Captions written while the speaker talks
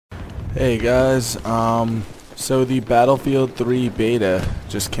Hey guys, so the Battlefield 3 beta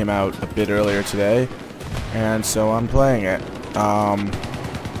just came out a bit earlier today, and so I'm playing it.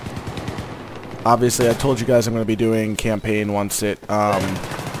 Obviously I told you guys I'm going to be doing campaign once the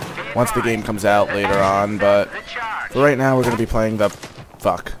game comes out later on, but for right now we're going to be playing the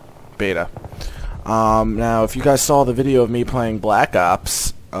beta. Now if you guys saw the video of me playing Black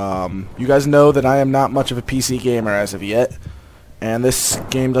Ops, you guys know that I am not much of a PC gamer as of yet. And this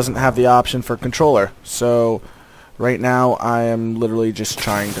game doesn't have the option for controller, so right now I am literally just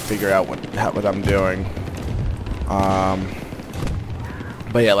trying to figure out what I'm doing.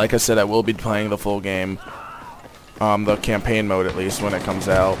 But yeah, like I said, I will be playing the full game, the campaign mode at least when it comes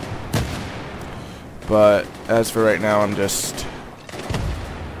out. But as for right now, I'm just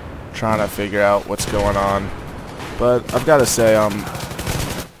trying to figure out what's going on. But I've got to say,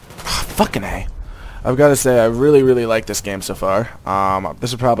 fucking A. I've got to say, I really like this game so far.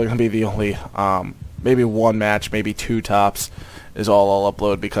 This is probably going to be the only, maybe one match, maybe two tops, is all I'll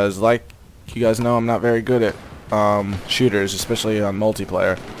upload, because like you guys know, I'm not very good at shooters, especially on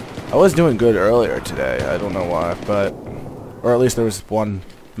multiplayer. I was doing good earlier today, I don't know why, but, or at least there was one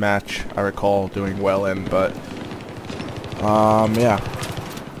match I recall doing well in, but, yeah.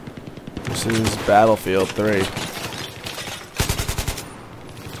 This is Battlefield 3.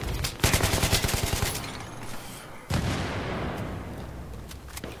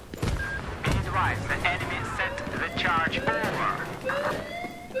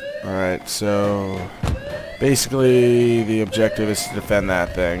 Alright, so basically the objective is to defend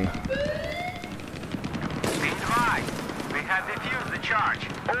that thing.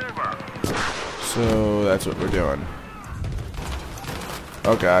 So that's what we're doing.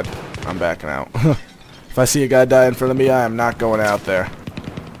 Oh god, I'm backing out. If I see a guy die in front of me, I am not going out there.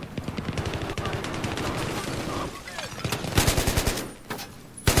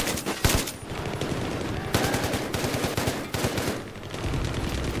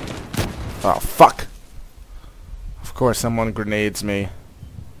 Oh, fuck. Of course someone grenades me.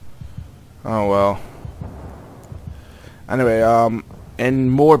 Oh, well. Anyway,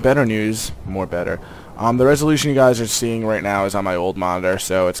 and better news, the resolution you guys are seeing right now is on my old monitor,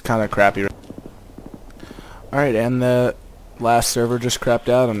 so it's kind of crappy. Alright, and the last server just crapped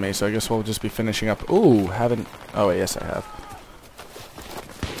out on me, so I guess we'll just be finishing up. Ooh, oh wait, yes I have.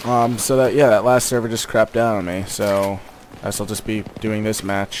 So that last server just crapped out on me, so I guess I'll just be doing this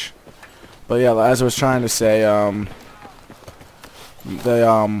match. But yeah, as I was trying to say,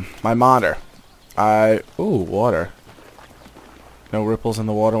 my monitor, ooh, water. No ripples in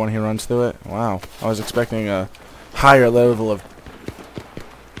the water when he runs through it? Wow, I was expecting a higher level of...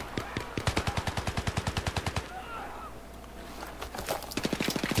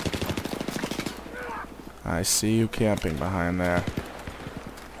 I see you camping behind there.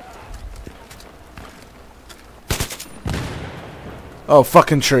 Oh,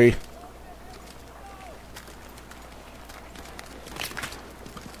 fucking tree.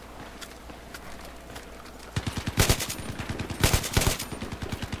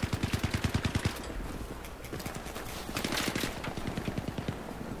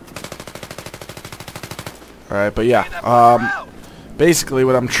 Alright, but yeah, basically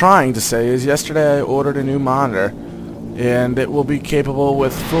what I'm trying to say is yesterday I ordered a new monitor, and it will be capable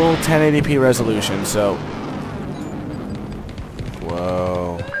with full 1080p resolution, so...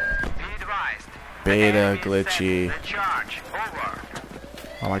 Whoa. Beta glitchy.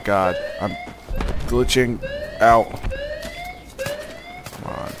 Oh my god, I'm glitching out. Come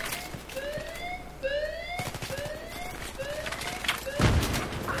on.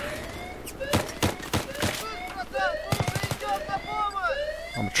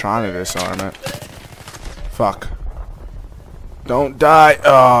 I'm trying to disarm it. Fuck. Don't die.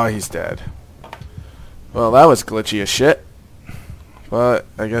 Oh, he's dead. Well, that was glitchy as shit. But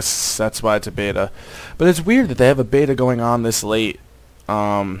I guess that's why it's a beta. But it's weird that they have a beta going on this late.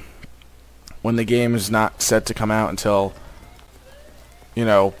 When the game is not set to come out until, you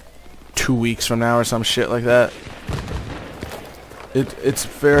know, 2 weeks from now or some shit like that. It's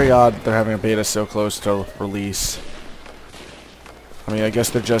very odd that they're having a beta so close to release. I mean, I guess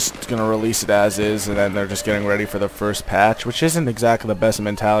they're just going to release it as is, and then they're just getting ready for the first patch, which isn't exactly the best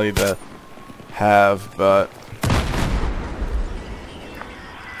mentality to have, but...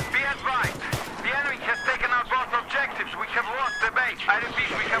 Be advised, the enemy has taken out both objectives. We have lost the base. I repeat,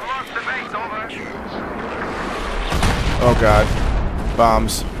 we have lost the base. Over. Oh god.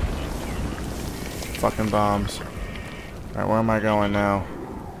 Bombs. Fucking bombs. Alright, where am I going now?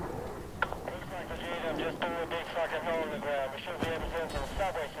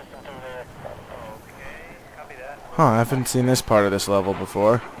 Huh, I haven't seen this part of this level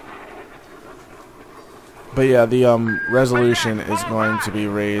before. But yeah, the resolution is going to be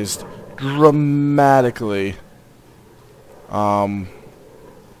raised dramatically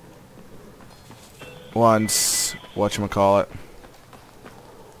once whatchamacallit.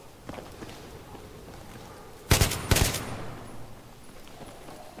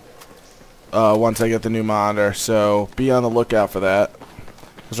 Once I get the new monitor, so be on the lookout for that.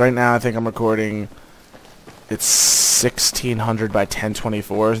 Because right now I think I'm recording, it's 1600 by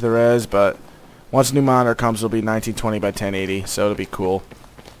 1024 is the res, but once the new monitor comes it'll be 1920 by 1080, so it'll be cool.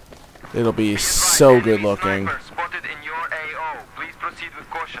 It'll be so good looking. Spotted in your AO. Please proceed with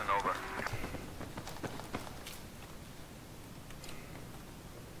caution, over.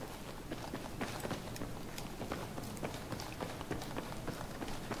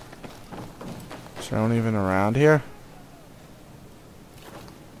 Is there anyone even around here?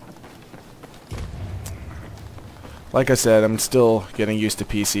 Like I said, I'm still getting used to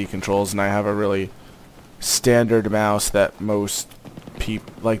PC controls, and I have a really standard mouse that most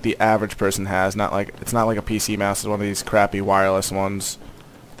like the average person has. It's not like a PC mouse. It's one of these crappy wireless ones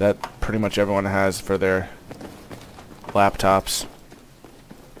that pretty much everyone has for their laptops.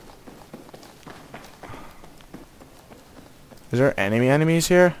 Is there enemies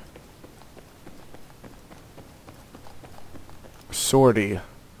here? Sortie.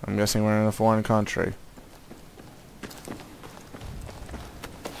 I'm guessing we're in a foreign country.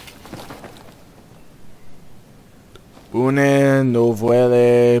 Une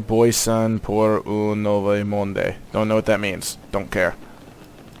novelle boyson por un nuovo monde. Don't know what that means. Don't care.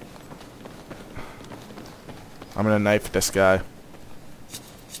 I'm gonna knife this guy.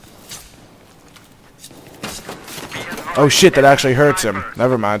 Oh shit, that actually hurts him.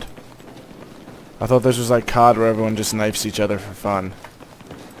 Never mind. I thought this was like COD where everyone just knifes each other for fun.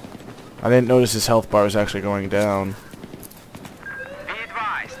 I didn't notice his health bar was actually going down.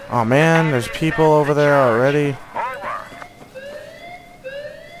 Oh man, there's people over there already.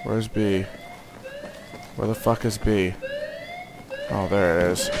 Where's B? Where the fuck is B? Oh, there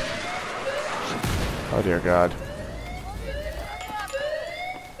it is. Oh dear God.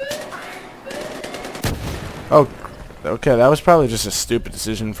 Oh, okay, that was probably just a stupid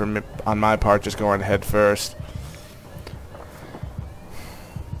decision from me, on my part, just going head first.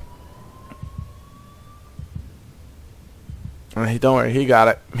 Don't worry, he got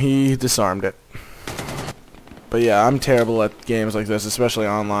it. He disarmed it. But yeah, I'm terrible at games like this, especially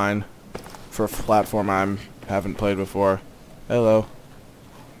online, for a platform I haven't played before. Hello.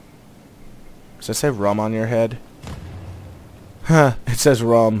 Does that say rum on your head? Huh, it says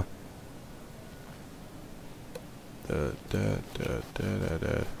rum.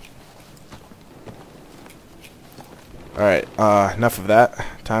 Alright, enough of that.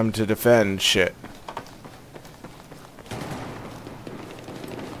 Time to defend shit.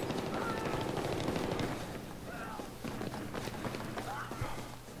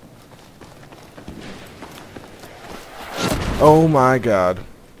 Oh my God.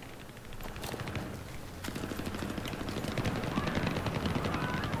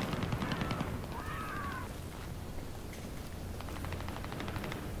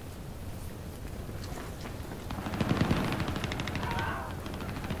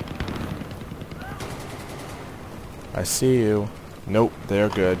 I see you. Nope, they're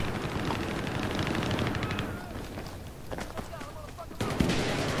good.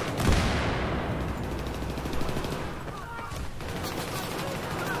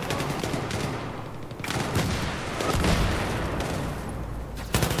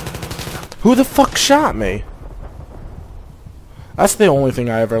 Who the fuck shot me? That's the only thing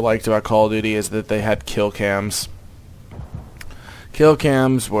I ever liked about Call of Duty, is that they had kill cams. Kill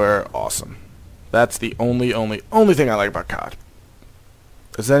cams were awesome. That's the only thing I like about COD.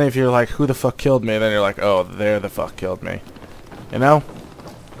 Because then if you're like, who the fuck killed me? Then you're like, oh, they're the fuck killed me. You know?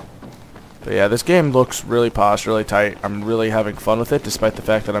 But yeah, this game looks really polished, really tight. I'm really having fun with it, despite the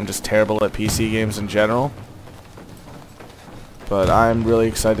fact that I'm just terrible at PC games in general. But I'm really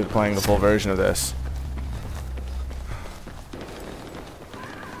excited playing the full version of this.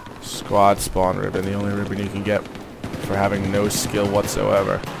 Squad spawn ribbon, the only ribbon you can get for having no skill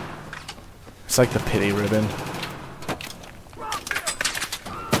whatsoever. It's like the pity ribbon.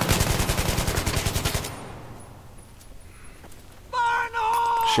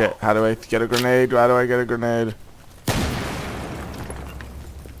 Shit, how do I get a grenade? How do I get a grenade?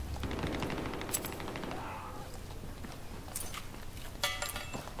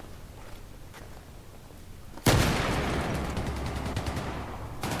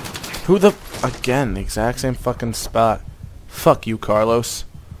 Who the... Again, the exact same fucking spot. Fuck you, Carlos.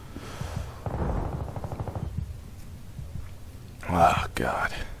 Oh,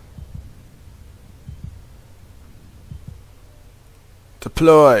 God.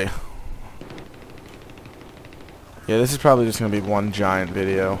 Deploy. Yeah, this is probably just going to be one giant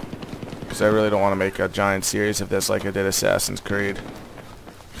video. Because I really don't want to make a giant series of this like I did Assassin's Creed.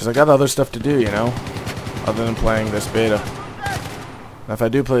 Because I got other stuff to do, you know? Other than playing this beta. And if I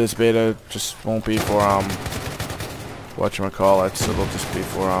do play this beta, it just won't be for, whatchamacallit. It'll just be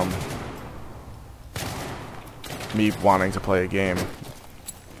for, me wanting to play a game.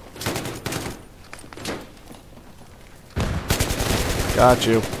 Got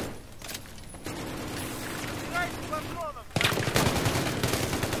you.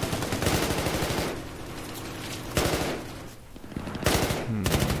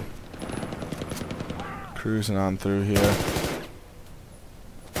 Cruising on through here.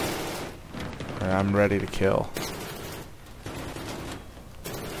 Alright, I'm ready to kill.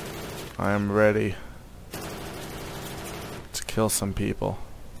 I am ready to kill some people.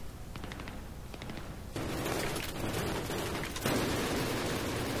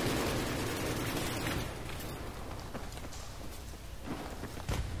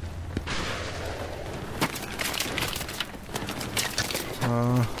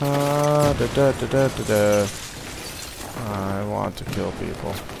 I want to kill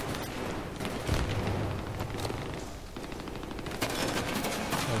people.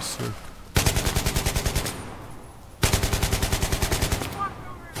 Let's see.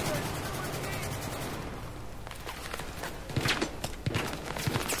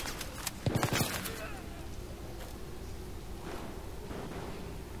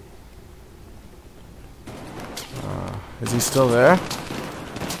 Is he still there?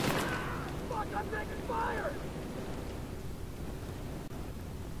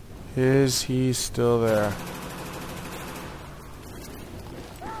 Is he still there?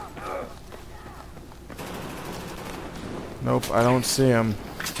 Nope, I don't see him.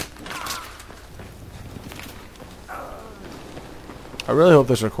 I really hope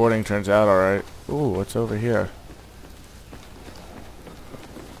this recording turns out alright. Ooh, what's over here?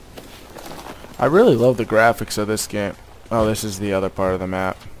 I really love the graphics of this game. Oh, this is the other part of the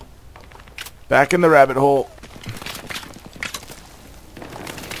map. Back in the rabbit hole.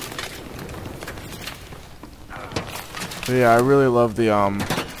 But yeah, I really love the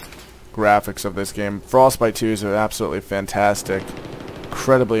graphics of this game. Frostbite 2 is an absolutely fantastic,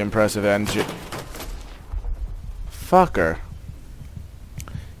 incredibly impressive engine. Fucker.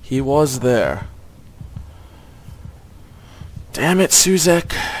 He was there. Damn it,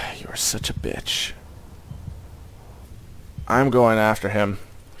 Suzek. You're such a bitch. I'm going after him.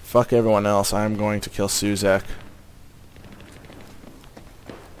 Fuck everyone else. I'm going to kill Suzek.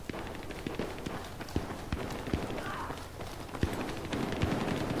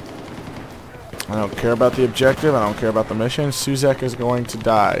 I don't care about the objective. I don't care about the mission. Suzek is going to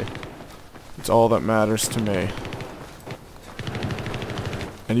die. It's all that matters to me.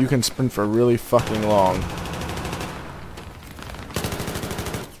 And you can sprint for really fucking long.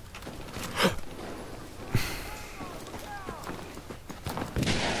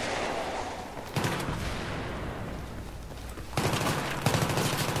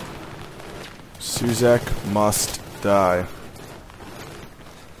 Suzek must die.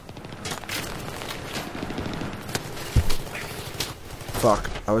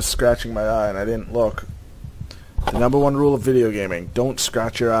 Fuck, I was scratching my eye and I didn't look. The #1 rule of video gaming, don't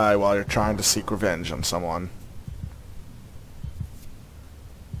scratch your eye while you're trying to seek revenge on someone.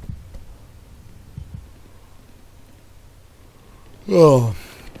 Oh.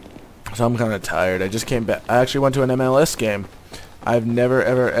 So I'm kind of tired. I just came back. I actually went to an MLS game. I've never,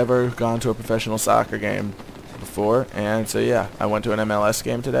 ever gone to a professional soccer game before. And so yeah, I went to an MLS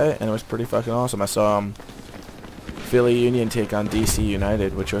game today and it was pretty fucking awesome. I saw Philly Union take on DC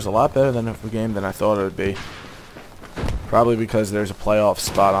United, which was a lot better than a game than I thought it would be. Probably because there's a playoff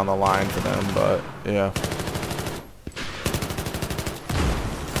spot on the line for them, but yeah.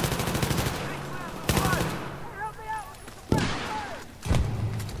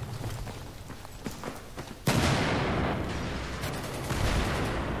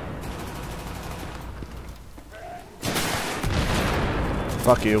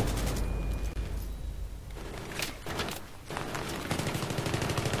 Fuck you.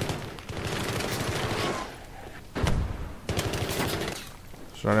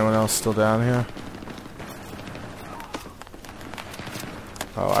 Is there anyone else still down here?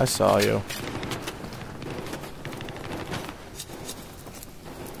 Oh, I saw you.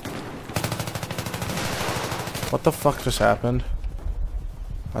 What the fuck just happened?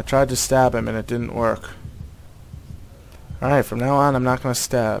 I tried to stab him and it didn't work. Alright, from now on I'm not gonna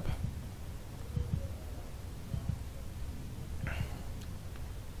stab.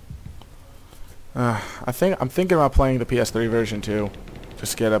 I'm thinking about playing the PS3 version too.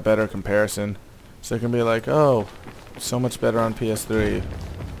 just get a better comparison. So it can be like, oh, so much better on PS3,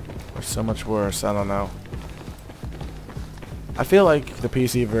 or so much worse. I don't know. I feel like the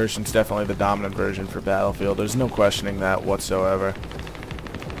PC version is definitely the dominant version for Battlefield. There's no questioning that whatsoever.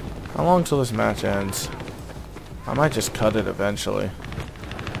 How long till this match ends? I might just cut it eventually.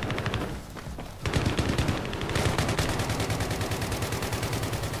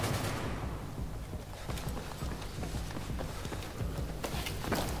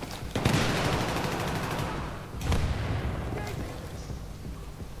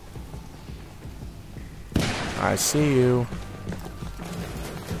 I see you.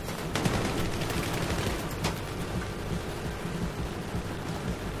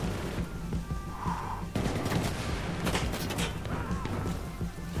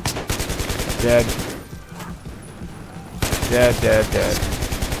 Dead. Dead.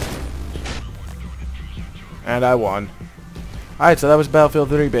 And I won. Alright, so that was Battlefield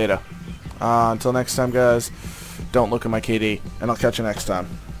 3 beta. Until next time, guys, don't look at my KD, and I'll catch you next time.